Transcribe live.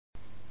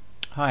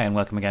Hi and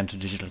welcome again to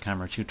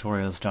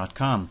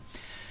digitalcameratutorials.com.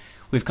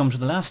 We've come to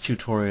the last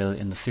tutorial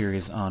in the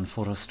series on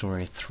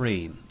PhotoStory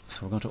 3.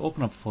 So we're going to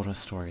open up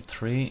PhotoStory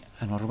 3,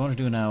 and what we're going to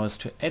do now is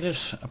to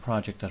edit a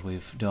project that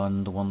we've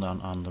done, the one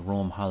on the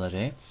Rome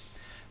holiday,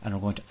 and we're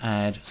going to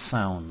add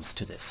sounds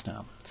to this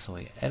now. So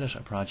we edit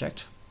a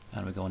project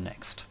and we go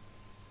next.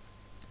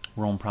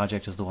 Rome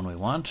project is the one we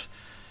want,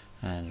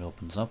 and it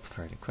opens up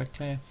fairly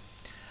quickly.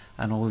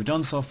 And what we've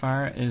done so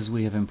far is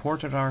we have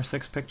imported our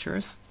 6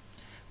 pictures.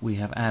 We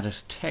have added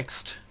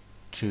text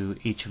to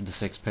each of the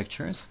 6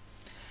 pictures.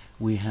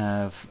 We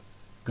have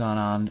gone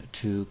on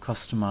to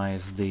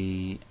customize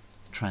the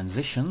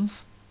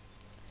transitions,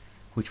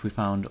 which we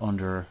found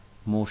under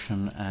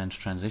motion and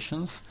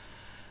transitions.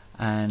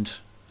 And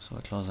so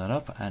I close that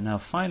up, and now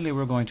finally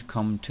we're going to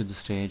come to the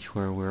stage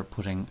where we're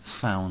putting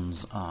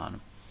sounds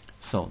on.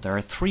 So there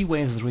are 3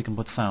 ways that we can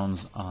put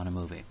sounds on a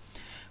movie.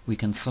 We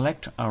can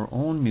select our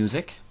own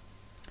music,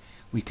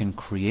 we can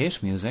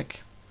create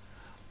music,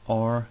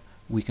 or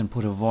we can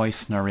put a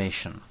voice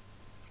narration.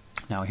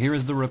 Now here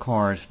is the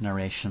record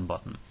narration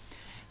button.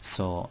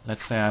 So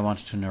let's say I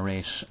wanted to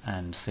narrate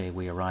and say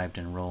we arrived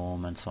in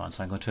Rome and so on.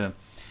 So I'm going to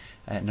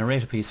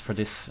narrate a piece for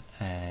this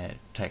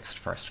text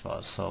first of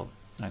all. So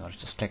I'm going to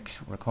just click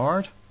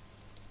record.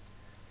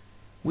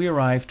 We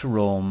arrived to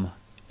Rome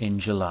in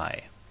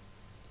July.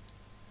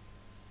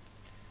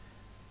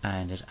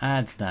 And it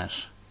adds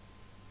that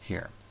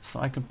here. So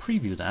I can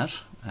preview that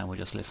and we'll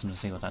just listen to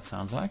see what that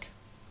sounds like.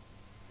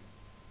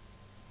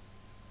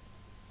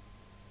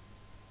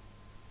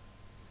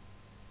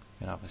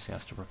 It obviously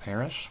has to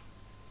prepare it.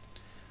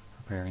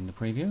 Preparing the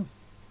preview.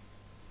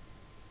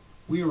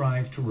 We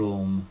arrived to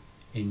Rome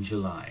in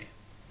July.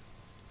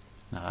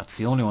 Now that's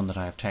the only one that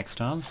I have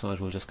text on, so it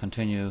will just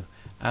continue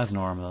as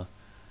normal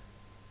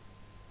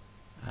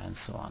and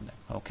so on.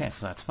 Okay,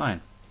 so that's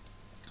fine.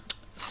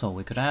 So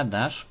we could add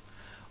that,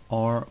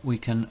 or we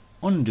can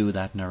undo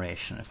that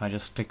narration. If I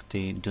just click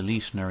the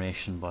delete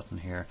narration button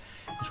here,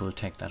 it will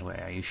take that away.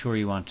 Are you sure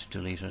you want to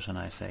delete it? And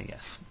I say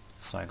yes.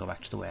 So I go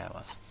back to the way I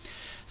was.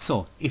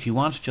 So if you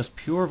want just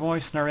pure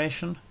voice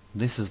narration,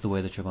 this is the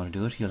way that you're going to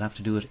do it. You'll have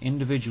to do it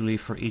individually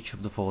for each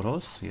of the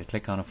photos. So you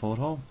click on a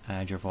photo,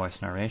 add your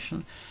voice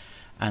narration,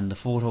 and the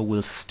photo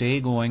will stay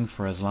going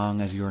for as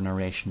long as your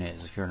narration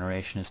is. If your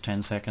narration is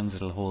 10 seconds,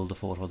 it'll hold the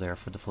photo there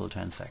for the full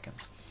 10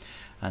 seconds.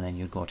 And then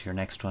you go to your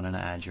next one and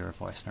add your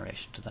voice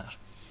narration to that.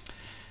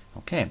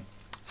 Okay,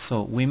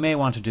 so we may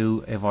want to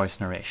do a voice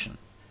narration.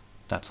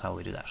 That's how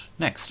we do that.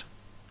 Next,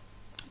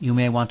 you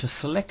may want to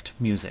select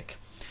music.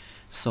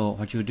 So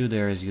what you would do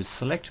there is you'd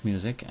select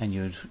music and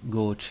you'd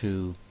go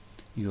to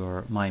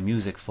your My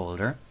Music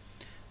folder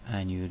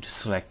and you'd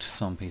select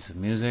some piece of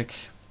music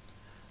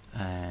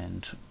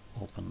and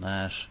open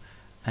that,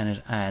 and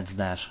it adds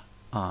that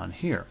on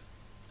here.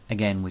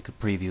 Again, we could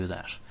preview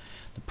that.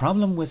 The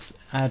problem with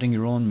adding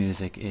your own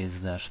music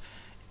is that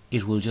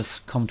it will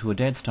just come to a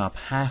dead stop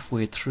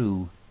halfway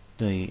through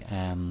the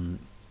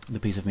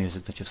piece of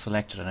music that you've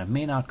selected, and it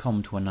may not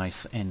come to a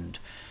nice end.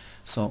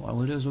 So what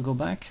we'll do is we'll go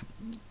back,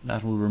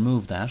 that will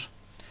remove that,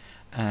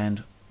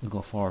 and we'll go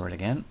forward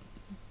again.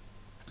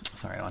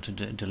 Sorry, I want to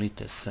delete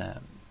this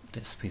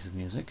this piece of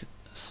music,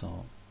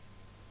 so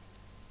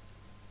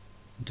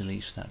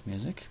delete that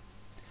music.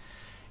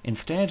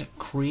 Instead,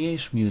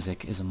 create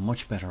music is a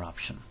much better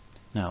option.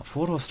 Now,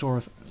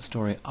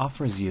 PhotoStory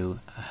offers you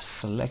a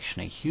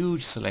selection, a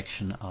huge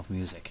selection of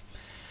music.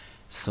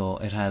 So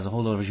it has a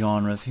whole lot of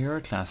genres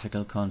here: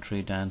 classical,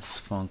 country, dance,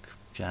 funk,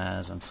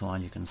 jazz, and so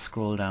on. You can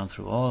scroll down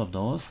through all of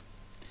those.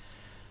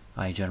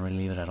 I generally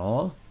leave it at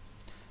all.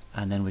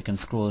 And then we can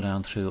scroll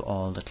down through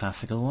all the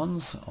classical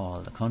ones, all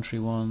the country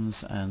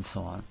ones, and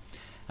so on.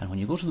 And when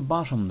you go to the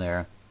bottom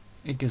there,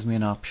 it gives me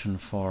an option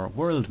for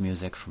world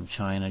music from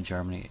China,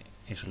 Germany,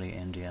 Italy,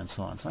 India, and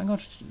so on. So I'm going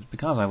to,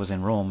 because I was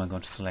in Rome, I'm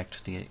going to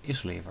select the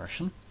Italy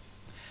version.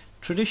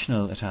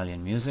 Traditional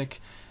Italian music,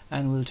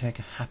 and we'll take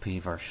a happy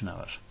version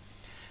of it.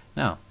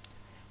 Now,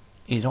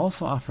 it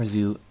also offers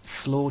you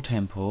slow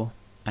tempo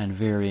and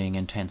varying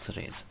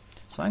intensities.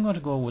 So I'm going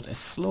to go with a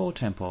slow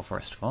tempo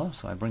first of all.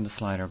 So I bring the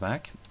slider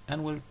back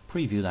and we'll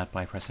preview that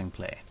by pressing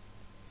play.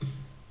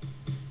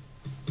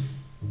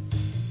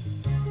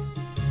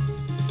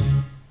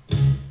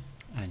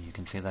 And you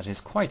can see that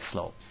is quite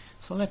slow.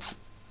 So let's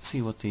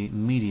see what the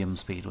medium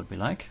speed would be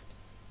like.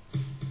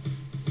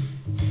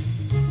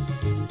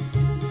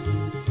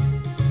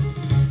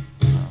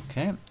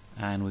 Okay,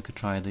 and we could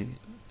try the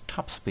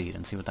top speed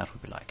and see what that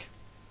would be like.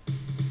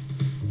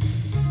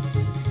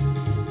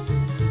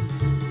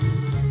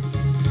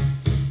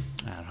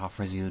 And it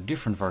offers you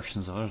different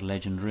versions of it.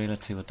 Legendary,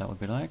 let's see what that would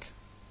be like.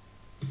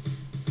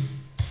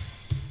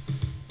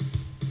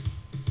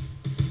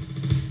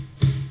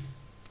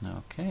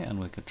 Okay,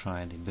 and we could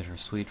try the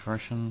bittersweet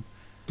version.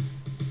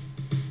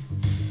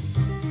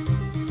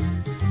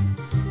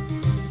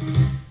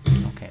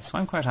 Okay, so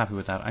I'm quite happy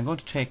with that. I'm going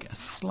to take a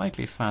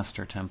slightly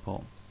faster tempo.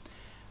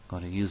 I'm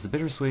going to use the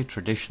bittersweet,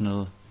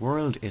 traditional,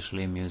 world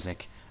Italy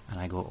music, and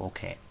I go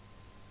OK.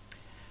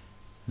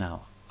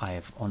 Now,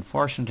 I've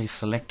unfortunately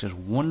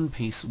selected one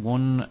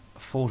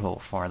photo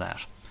for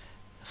that,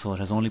 so it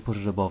has only put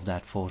it above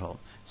that photo.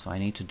 So I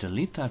need to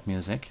delete that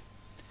music,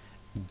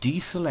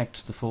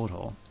 deselect the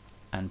photo,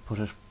 and put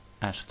it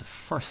at the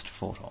first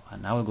photo.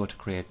 And now we'll go to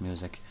create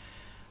music,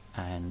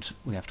 and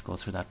we have to go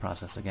through that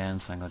process again.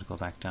 So I'm going to go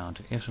back down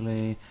to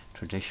Italy,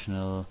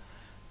 traditional,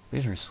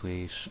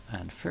 bittersweet,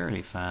 and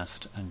fairly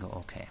fast, and go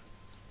OK.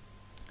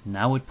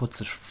 Now it puts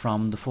it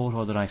from the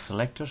photo that I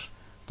selected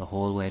the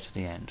whole way to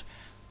the end.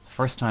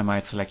 First time I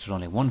had selected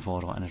only one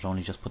photo, and it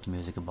only just put the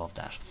music above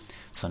that.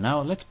 So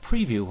now let's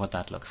preview what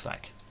that looks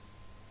like.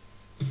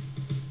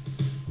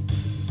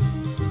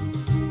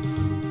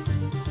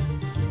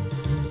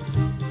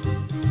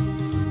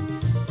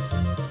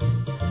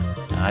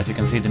 Now, as you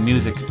can see, the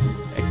music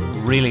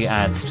really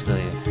adds to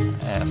the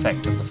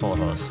effect of the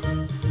photos.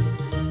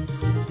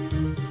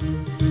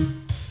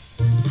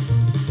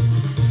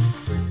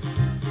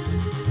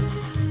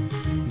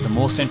 The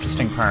most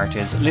interesting part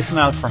is listen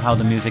out for how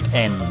the music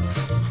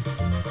ends.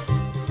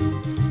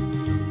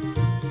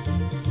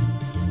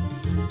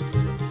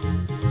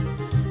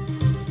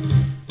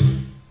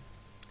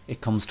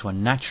 It comes to a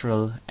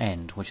natural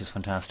end, which is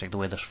fantastic. The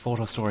way that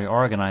Photo Story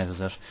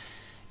organizes it,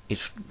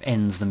 it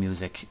ends the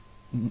music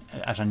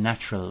at a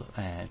natural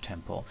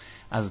tempo,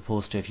 as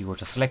opposed to if you were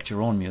to select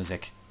your own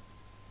music,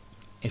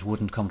 it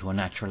wouldn't come to a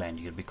natural end.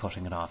 You'd be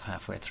cutting it off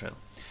halfway through.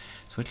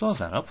 So we close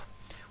that up.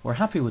 We're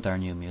happy with our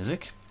new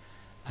music,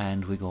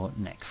 and we go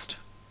next.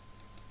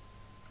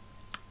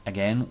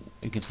 Again,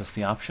 it gives us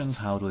the options.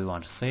 How do we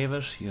want to save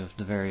it? You have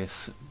the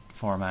various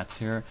formats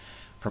here.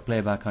 For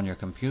playback on your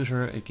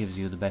computer, it gives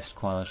you the best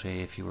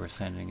quality. If you were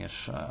sending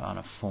it on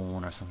a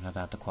phone or something like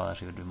that, the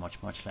quality would be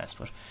much, much less.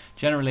 But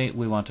generally,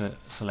 we want to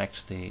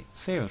select the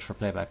save it for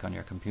playback on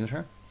your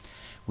computer.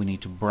 We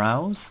need to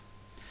browse.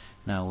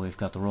 Now we've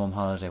got the Rome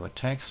holiday with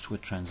text,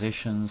 with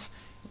transitions,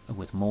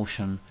 with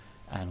motion,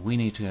 and we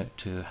need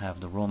to have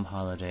the Rome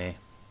holiday,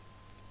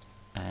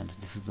 and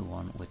this is the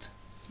one with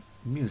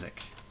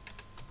music.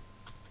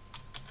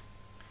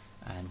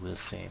 And we'll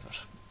save it.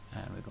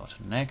 And we go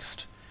to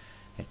next.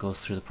 It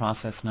goes through the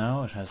process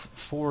now. It has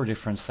 4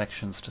 different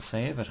sections to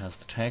save. It has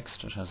the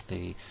text, it has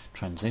the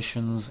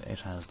transitions, it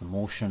has the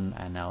motion,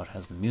 and now it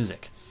has the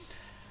music.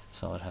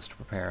 So it has to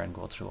prepare and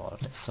go through all of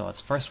this. So it's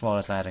first of all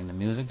it's adding the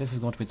music. This is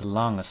going to be the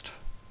longest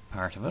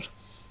part of it,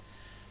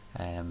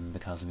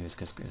 because the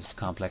music is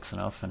complex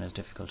enough and is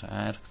difficult to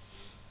add.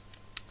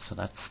 So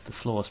that's the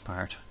slowest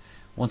part.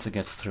 Once it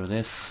gets through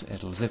this,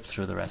 it'll zip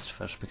through the rest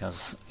of it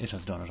because it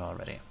has done it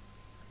already.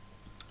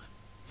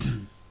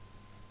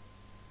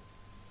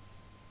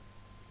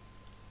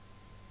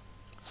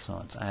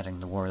 So it's adding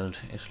the World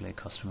Italy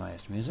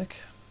customized music.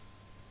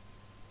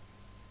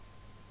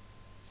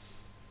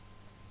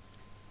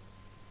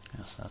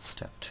 Yes, that's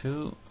step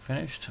 2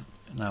 finished.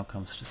 Now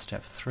comes to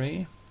step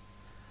 3.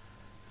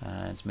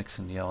 It's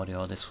mixing the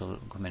audio. This will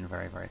come in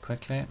very, very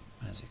quickly,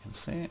 as you can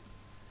see.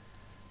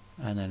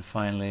 And then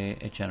finally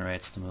it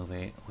generates the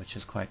movie, which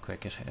is quite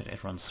quick.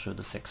 It runs through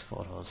the 6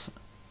 photos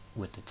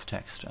with its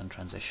text and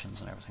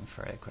transitions and everything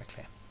very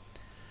quickly.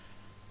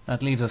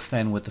 That leaves us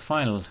then with the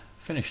final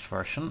finished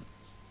version.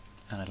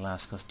 And it'll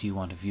ask us, do you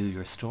want to view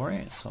your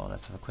story? So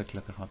let's have a quick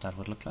look at what that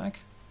would look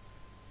like.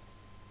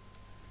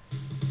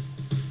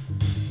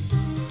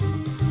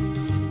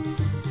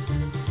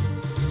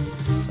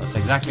 So it's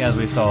exactly as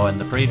we saw in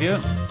the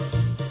preview.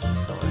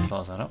 So we'll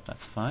close that up,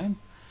 that's fine.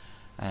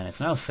 And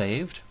it's now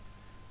saved.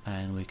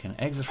 And we can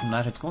exit from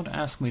that. It's going to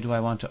ask me, do I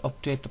want to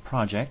update the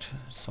project?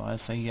 So I'll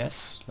say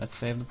yes, let's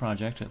save the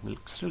project. We'll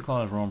still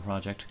call it Rome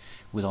Project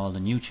with all the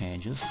new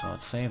changes. So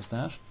it saves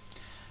that.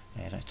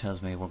 It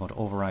tells me we're going to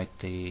overwrite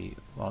the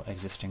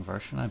existing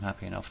version. I'm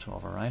happy enough to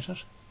overwrite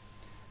it,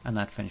 and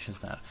that finishes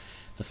that.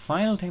 The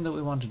final thing that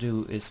we want to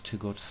do is to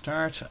go to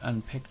Start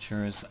and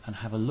Pictures and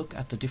have a look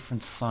at the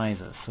different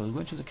sizes. So we'll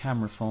go into the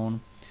camera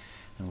phone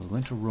and we'll go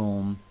into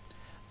Rome,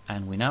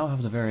 and we now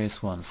have the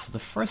various ones. So the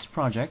first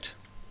project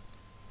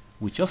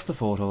with just the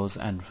photos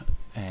and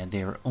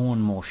their own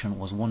motion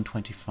was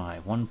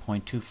 125,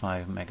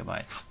 1.25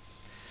 megabytes.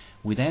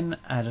 We then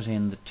added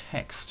in the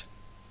text,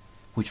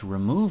 which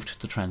removed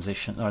the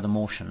transition or the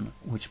motion,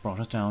 which brought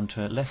it down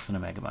to less than a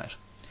megabyte.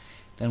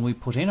 Then we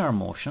put in our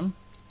motion,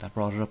 that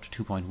brought it up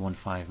to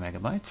 2.15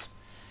 megabytes.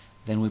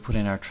 Then we put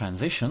in our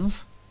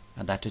transitions,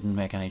 and that didn't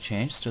make any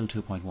change, still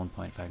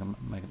 2.15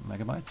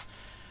 megabytes.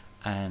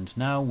 And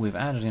now we've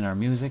added in our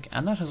music,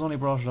 and that has only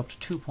brought it up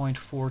to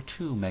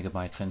 2.42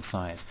 megabytes in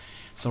size.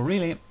 So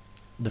really,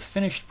 the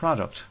finished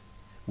product,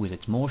 with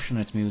its motion,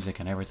 its music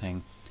and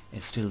everything,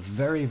 is still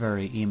very,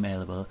 very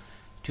emailable.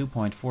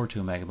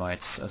 2.42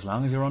 megabytes. As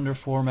long as you're under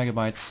 4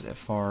 megabytes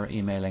for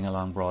emailing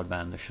along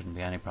broadband, there shouldn't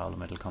be any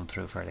problem. It'll come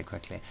through fairly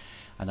quickly.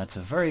 And that's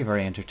a very,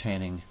 very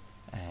entertaining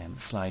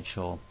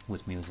slideshow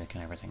with music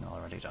and everything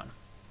already done.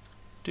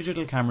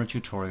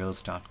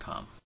 digitalcameratutorials.com